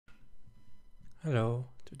Hello,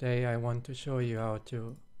 today I want to show you how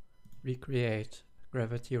to recreate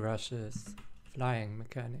Gravity Rush's flying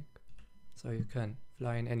mechanic. So you can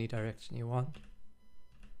fly in any direction you want.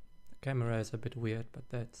 The camera is a bit weird,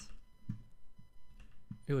 but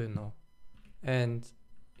you will know. And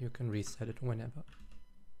you can reset it whenever.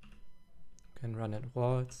 You can run it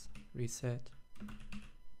waltz, reset,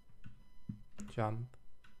 jump,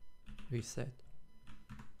 reset.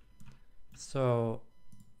 So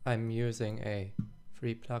I'm using a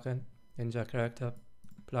free plugin, Ninja Character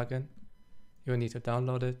plugin. You need to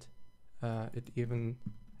download it. It even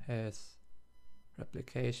has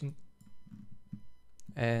replication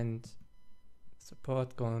and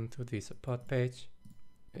support. Going to the support page.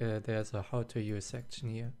 There's a how to use section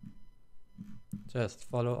here. Just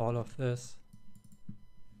follow all of this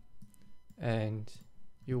and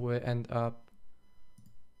you will end up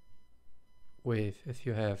with, if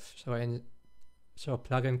you have show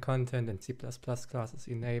plugin content and C++ classes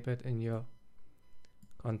enabled in your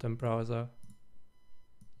content browser,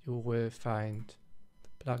 you will find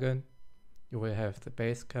the plugin. You will have the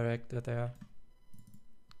base character there.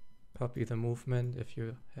 Copy the movement if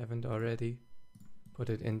you haven't already. Put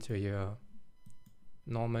it into your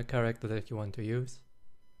normal character that you want to use.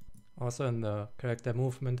 Also in the character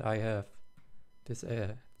movement I have this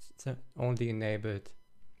only enabled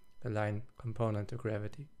the line component to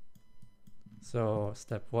gravity. So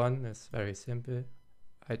step 1 is very simple.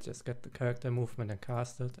 I just get the character movement and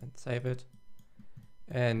cast it and save it.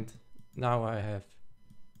 And now I have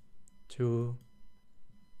two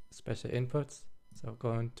special inputs. So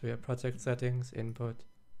go into your project settings, input,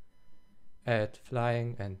 add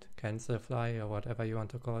flying and cancel fly, or whatever you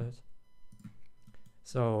want to call it.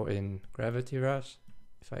 So in Gravity Rush,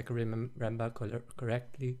 if I can remember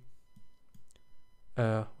correctly,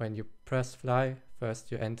 when you press fly,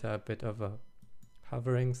 first you enter a bit of a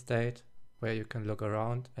hovering state where you can look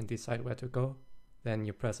around and decide where to go. Then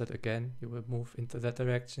you press it again, you will move into that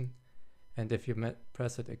direction. And if you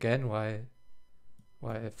press it again while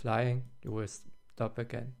flying, you will stop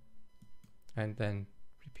again. And then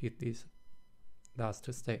repeat these last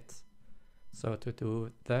two states. So to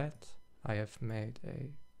do that, I have made a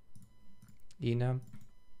enum.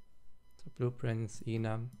 So blueprints,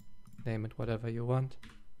 enum, name it whatever you want.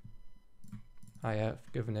 I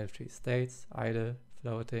have given it 3 states: idle,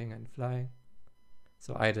 floating and flying.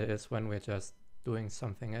 So idle is when we're just doing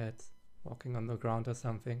something else, walking on the ground or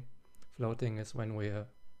something. Floating is when we're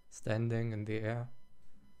standing in the air.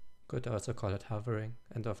 Could also call it hovering,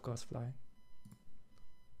 and of course flying.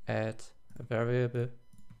 Add a variable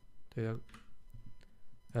to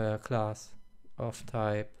your class of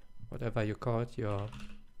type, whatever you call it, your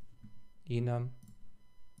enum.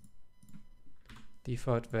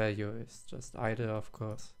 Default value is just idle, of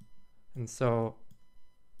course. And so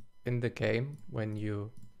in the game, when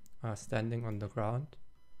you are standing on the ground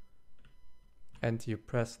and you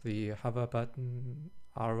press the hover button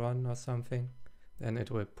R1 or something, then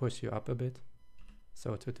it will push you up a bit.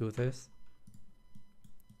 So to do this,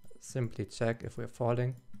 simply check if we're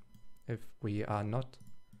falling. If we are not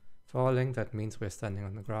falling, that means we're standing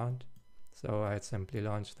on the ground. So I simply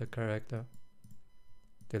launch the character,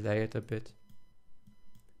 delay it a bit,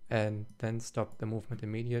 and then stop the movement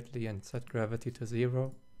immediately and set gravity to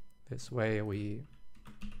 0. This way we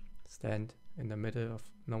stand in the middle of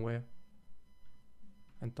nowhere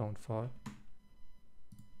and don't fall.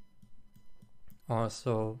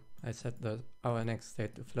 Also, I set our next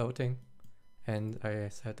state to floating, and I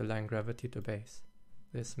set the line gravity to base.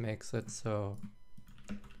 This makes it so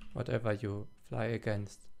whatever you fly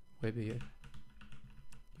against will be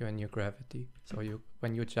your new gravity. So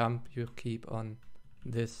when you jump, you keep on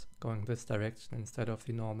going this direction instead of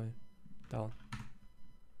the normal down.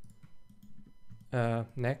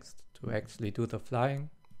 Next, to actually do the flying,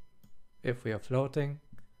 if we are floating,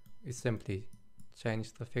 we simply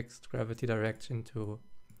change the fixed gravity direction to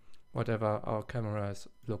whatever our camera is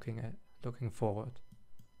looking forward.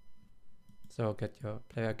 So get your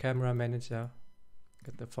player camera manager,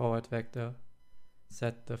 get the forward vector,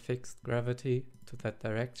 set the fixed gravity to that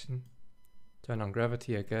direction, turn on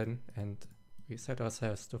gravity again, and we set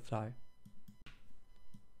ourselves to fly.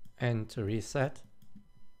 And to reset,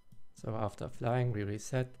 so after flying we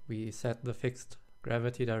set the fixed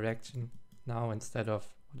gravity direction now, instead of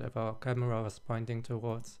whatever our camera was pointing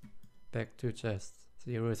towards, back to just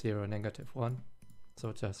 0, 0, -1,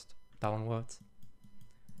 so just downwards.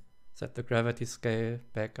 Set the gravity scale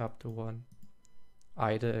back up to 1,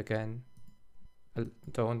 idle again,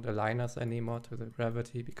 don't align us anymore to the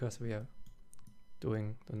gravity because we are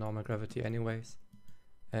doing the normal gravity anyways.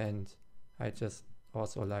 And I just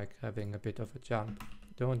also like having a bit of a jump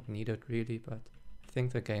don't need it really, but I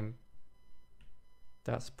think the game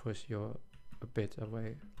does push you a bit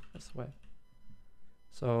away as well.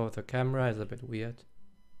 So the camera is a bit weird,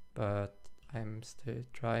 but I'm still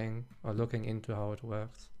trying or looking into how it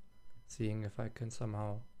works, seeing if I can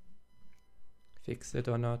somehow fix it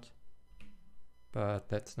or not. But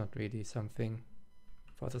that's not really something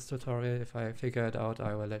for this tutorial. If I figure it out,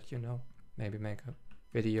 I will let you know. Maybe make a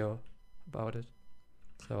video about it.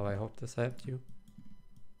 So I hope this helped you.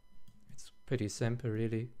 It's pretty simple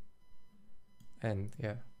really. And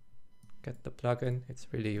yeah, get the plugin, it's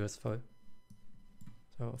really useful.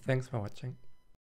 So thanks for watching.